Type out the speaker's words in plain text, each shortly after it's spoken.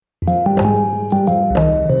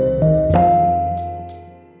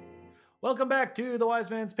Welcome back to The Wise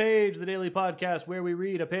Man's Page, the daily podcast where we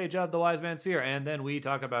read a page of The Wise Man's Sphere and then we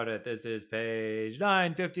talk about it. This is page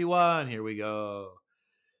 951. Here we go.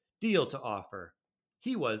 Deal to offer.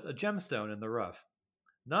 He was a gemstone in the rough.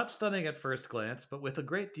 Not stunning at first glance, but with a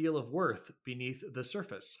great deal of worth beneath the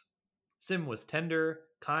surface. Sim was tender,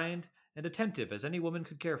 kind, and attentive as any woman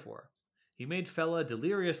could care for. He made Fella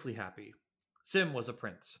deliriously happy. Sim was a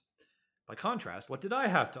prince. By contrast, what did I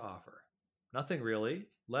have to offer? Nothing really,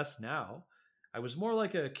 less now. I was more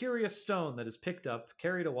like a curious stone that is picked up,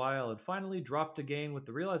 carried a while, and finally dropped again with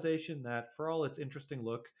the realization that, for all its interesting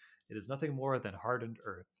look, it is nothing more than hardened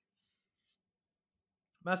earth.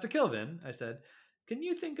 Master Kilvin, I said, can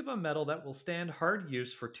you think of a metal that will stand hard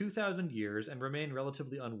use for 2,000 years and remain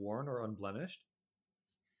relatively unworn or unblemished?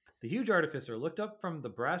 The huge artificer looked up from the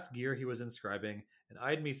brass gear he was inscribing and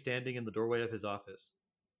eyed me standing in the doorway of his office.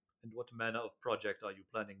 And what manner of project are you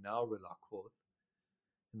planning now, Rilak quoth.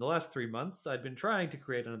 In the last 3 months, I'd been trying to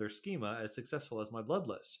create another schema as successful as my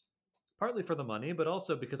bloodless. Partly for the money, but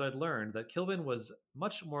also because I'd learned that Kilvin was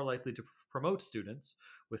much more likely to promote students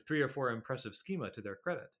with 3 or 4 impressive schema to their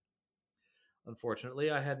credit.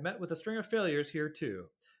 Unfortunately, I had met with a string of failures here too.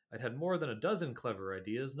 I'd had more than a dozen clever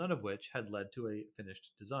ideas, none of which had led to a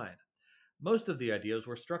finished design. Most of the ideas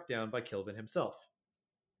were struck down by Kilvin himself.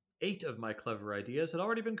 8 of my clever ideas had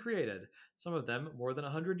already been created, some of them more than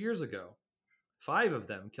 100 years ago. 5 of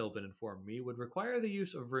them, Kilvin informed me, would require the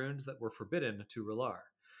use of runes that were forbidden to Relar.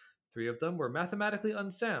 3 of them were mathematically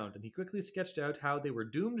unsound, and he quickly sketched out how they were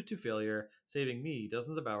doomed to failure, saving me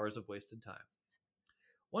dozens of hours of wasted time.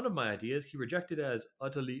 One of my ideas he rejected as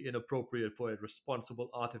utterly inappropriate for a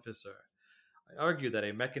responsible artificer. I argued that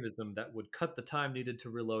a mechanism that would cut the time needed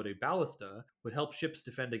to reload a ballista would help ships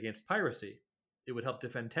defend against piracy. It would help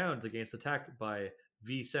defend towns against attack by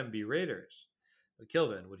V-Sembi raiders. But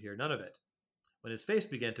Kilvin would hear none of it. When his face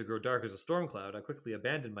began to grow dark as a storm cloud, I quickly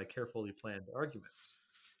abandoned my carefully planned arguments.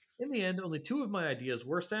 In the end, only 2 of my ideas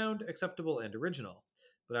were sound, acceptable, and original.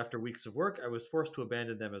 But after weeks of work, I was forced to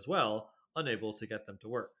abandon them as well, unable to get them to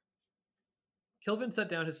work. Kilvin set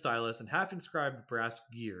down his stylus and half-inscribed brass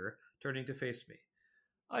gear, turning to face me.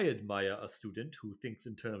 I admire a student who thinks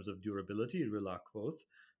in terms of durability, Rilak quoth,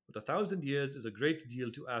 but 1,000 years is a great deal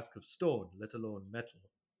to ask of stone, let alone metal.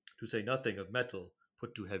 To say nothing of metal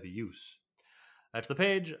put to heavy use. That's the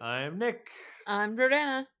page. I'm Nick. I'm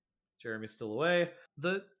Jordana. Jeremy's still away.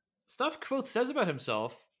 The stuff Kvothe says about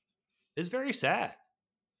himself is very sad.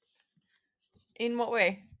 In what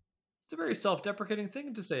way? It's a very self-deprecating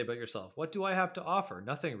thing to say about yourself. What do I have to offer?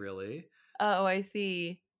 Nothing really. Oh, I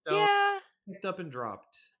see. So, yeah. Picked up and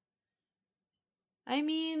dropped. I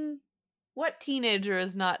mean, what teenager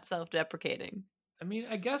is not self-deprecating? I mean,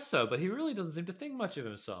 I guess so, but he really doesn't seem to think much of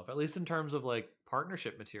himself, at least in terms of, like,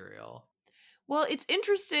 partnership material. Well, it's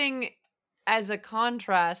interesting as a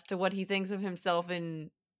contrast to what he thinks of himself in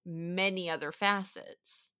many other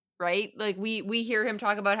facets, right? Like, we hear him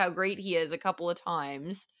talk about how great he is a couple of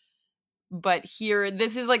times, but here,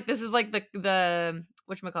 this is like the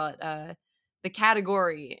whatchamacallit, the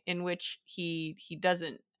category in which he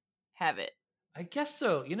doesn't have it. I guess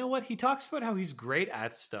so. You know what? He talks about how he's great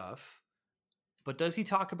at stuff, but does he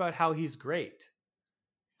talk about how he's great?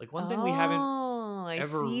 Like, one thing we haven't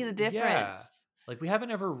ever... I see the difference. Yeah. Like, we haven't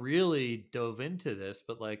ever really dove into this,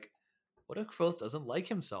 but, like, what if Kvothe doesn't like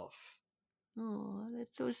himself? Oh,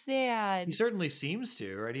 that's so sad. He certainly seems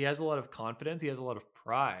to, right? He has a lot of confidence. He has a lot of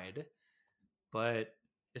pride. But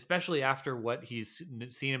especially after what he's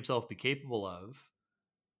seen himself be capable of,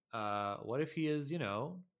 what if he is,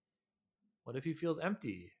 what if he feels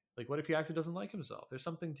empty? Like, what if he actually doesn't like himself? There's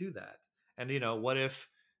something to that. And, what if,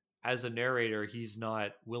 as a narrator, he's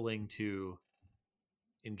not willing to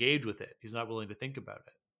engage with it? He's not willing to think about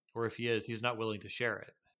it. Or if he is, he's not willing to share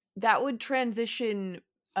it. That would transition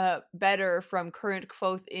better from current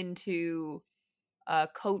Kvothe into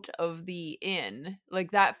Coat of the Inn.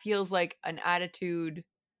 Like, that feels like an attitude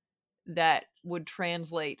that would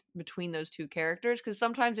translate between those two characters, because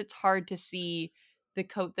sometimes it's hard to see the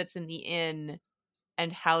Coat that's in the inn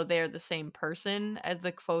and how they're the same person as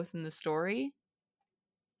the Kvothe in the story.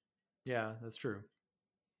 Yeah, that's true.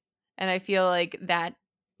 And I feel like that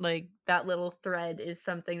little thread is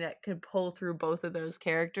something that could pull through both of those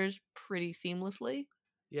characters pretty seamlessly.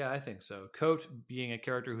 Yeah, I think so. Coat being a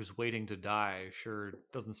character who's waiting to die sure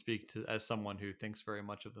doesn't speak to as someone who thinks very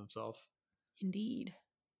much of themselves. Indeed.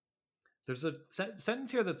 There's a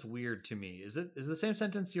sentence here that's weird to me. Is the same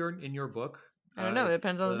sentence in your book? I don't know. It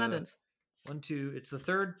depends on the sentence. It's the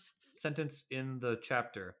third sentence in the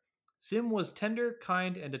chapter. Sim was tender,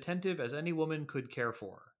 kind, and attentive as any woman could care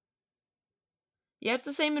for. Yeah, it's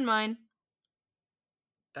the same in mine.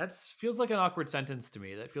 That feels like an awkward sentence to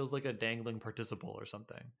me. That feels like a dangling participle or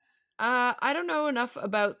something. I don't know enough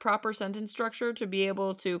about proper sentence structure to be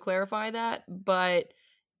able to clarify that, but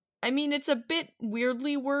I mean, it's a bit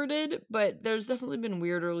weirdly worded, but there's definitely been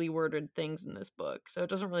weirderly worded things in this book, so it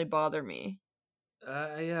doesn't really bother me.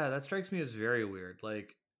 Yeah, that strikes me as very weird.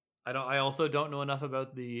 Like, I don't. I also don't know enough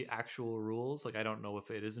about the actual rules. Like, I don't know if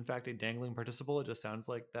it is in fact a dangling participle. It just sounds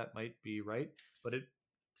like that might be right, but it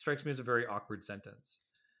strikes me as a very awkward sentence.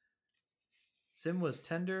 Sim was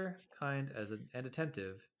tender, kind, and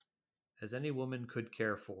attentive as any woman could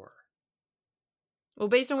care for. Well,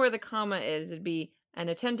 based on where the comma is, it'd be and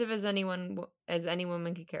attentive as as any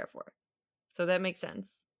woman could care for. So that makes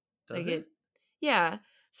sense. Does Like it? it, yeah.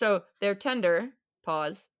 So they're tender,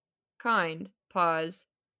 pause, kind, pause,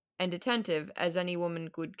 and attentive as any woman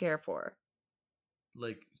could care for.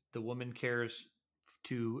 Like the woman cares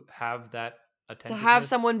to have that To have attentiveness.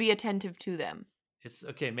 someone be attentive to them. It's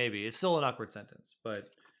okay. Maybe it's still an awkward sentence, but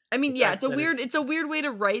I the mean, yeah, fact that it's it's a weird way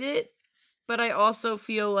to write it, but I also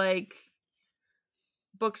feel like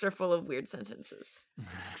books are full of weird sentences.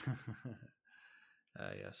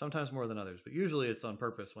 yeah, sometimes more than others, but usually it's on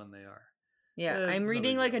purpose when they are. Yeah, I'm It's no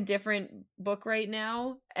reading big like a deal. different book right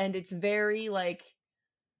now, and it's very like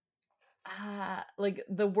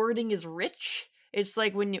the wording is rich. It's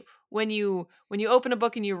like when you open a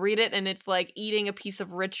book and you read it, and it's like eating a piece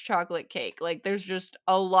of rich chocolate cake. Like there's just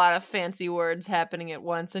a lot of fancy words happening at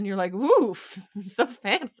once, and you're like, woof, so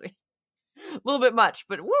fancy. A little bit much,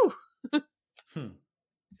 but woo. Hmm.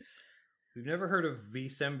 We've never heard of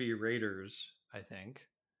Visembi Raiders, I think.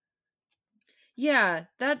 Yeah,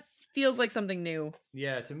 that feels like something new.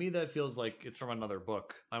 Yeah, to me that feels like it's from another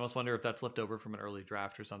book. I almost wonder if that's left over from an early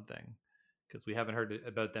draft or something, because we haven't heard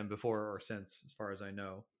about them before or since, as far as I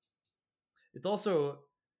know. It's also,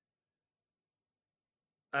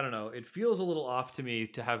 I don't know, it feels a little off to me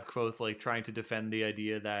to have Kvothe like trying to defend the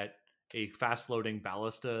idea that a fast loading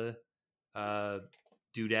ballista uh,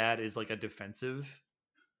 doodad is like a defensive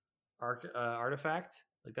artifact.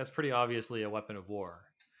 Like that's pretty obviously a weapon of war.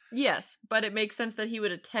 Yes, but it makes sense that he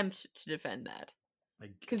would attempt to defend that. I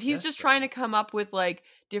Because he's guess just so. trying to come up with like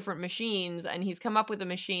different machines, and he's come up with a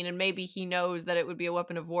machine, and maybe he knows that it would be a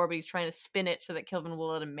weapon of war, but he's trying to spin it so that Kilvin will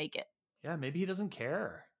let him make it. Yeah, maybe he doesn't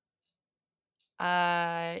care.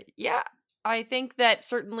 Yeah, I think that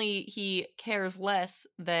certainly he cares less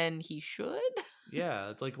than he should. Yeah,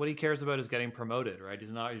 it's like what he cares about is getting promoted, right?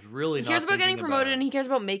 He's not. He's really He cares not about getting thinking promoted, about. and he cares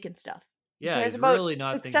about making stuff. He Yeah, cares he's about really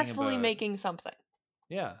not thinking successfully about. making something.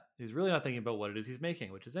 Yeah, he's really not thinking about what it is he's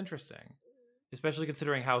making, which is interesting, especially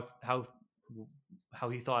considering how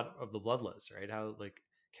he thought of the bloodless, right? How like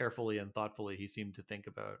carefully and thoughtfully he seemed to think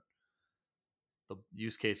about the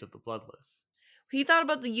use case of the bloodless. He thought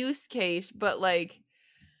about the use case, but like,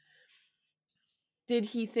 did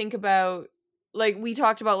he think about, like we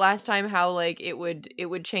talked about last time, how like it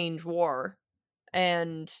would change war,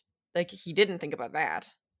 and like he didn't think about that.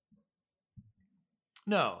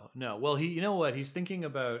 No, no. Well, he, you know what? He's thinking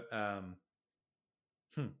about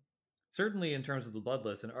hmm, certainly in terms of the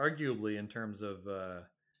bloodless, and arguably in terms of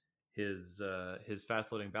his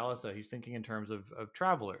fast loading ballista. He's thinking in terms of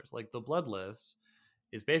travelers. Like the bloodless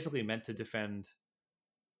is basically meant to defend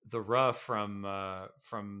the rough from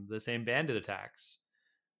the same bandit attacks,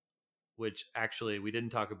 which actually we didn't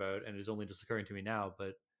talk about, and is only just occurring to me now.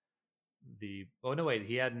 But the oh no wait,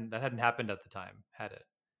 he hadn't that hadn't happened at the time, had it?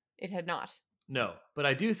 It had not. No, but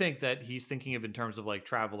I do think that he's thinking of in terms of like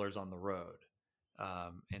travelers on the road,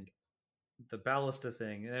 and the ballista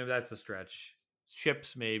thing. That's a stretch.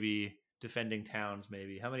 Ships maybe, defending towns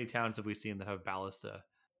maybe. How many towns have we seen that have ballista?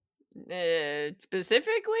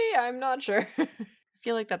 Specifically, I'm not sure. I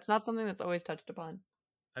feel like that's not something that's always touched upon.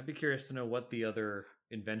 I'd be curious to know what the other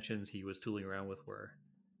inventions he was tooling around with were.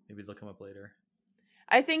 Maybe they'll come up later.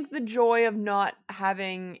 I think the joy of not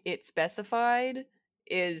having it specified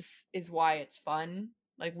is why it's fun.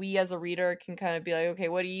 Like we as a reader can kind of be like, okay,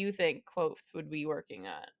 what do you think Quoth would be working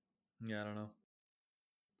on? Yeah, I don't know.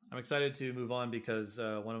 I'm excited to move on because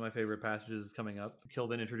one of my favorite passages is coming up.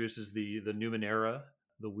 Kilvin introduces the Numenera,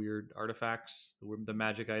 the weird artifacts, the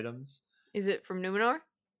magic items. Is it from Numenor?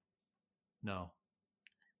 No,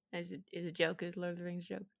 Is a joke? Is Lord of the Rings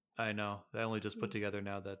joke? I know. I only just put together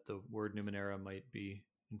now that the word Numenera might be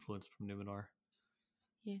influenced from Numenor.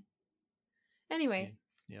 Yeah. Anyway,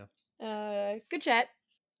 Yeah. good chat.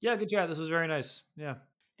 Yeah, good chat. This was very nice. Yeah.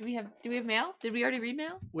 Do we have mail? Did we already read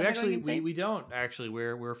mail? We Am I going actually insane? we don't actually.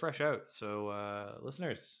 We're fresh out. So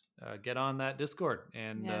listeners, get on that Discord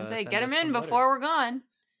and Yeah, say send get them us in some before letters. we're gone.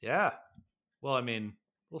 Yeah. Well, I mean,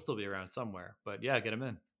 we'll still be around somewhere, but yeah, get them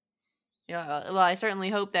in. Yeah. Well, I certainly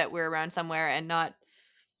hope that we're around somewhere and not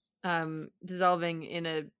dissolving in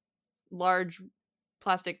a large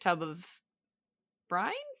plastic tub of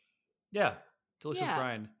brine. Yeah, delicious Yeah.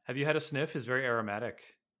 brine. Have you had a sniff? It's very aromatic.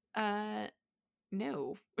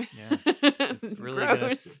 No. Yeah, it's really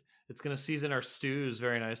Gross. it's gonna season our stews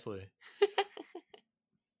very nicely.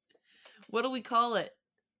 What'll we call it?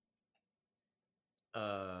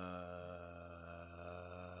 I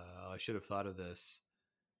should have thought of this.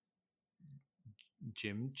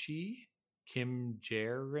 Kimchi?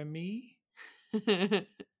 Kimjeremichi?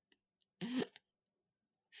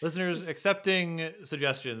 Listeners, accepting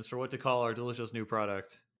suggestions for what to call our delicious new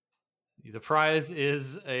product. The prize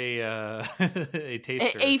is a a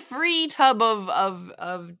taster. A free tub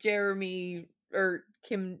of Jeremy or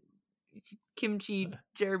kimchi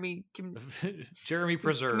Jeremy Jeremy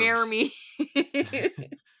preserves. Jeremy.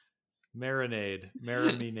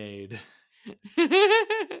 Marinade.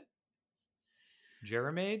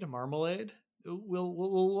 Jeremade? Marmalade?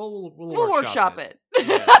 We'll workshop it.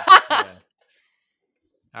 Yeah.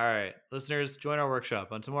 All right, listeners, join our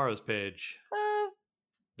workshop on tomorrow's page.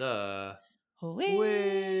 The Way.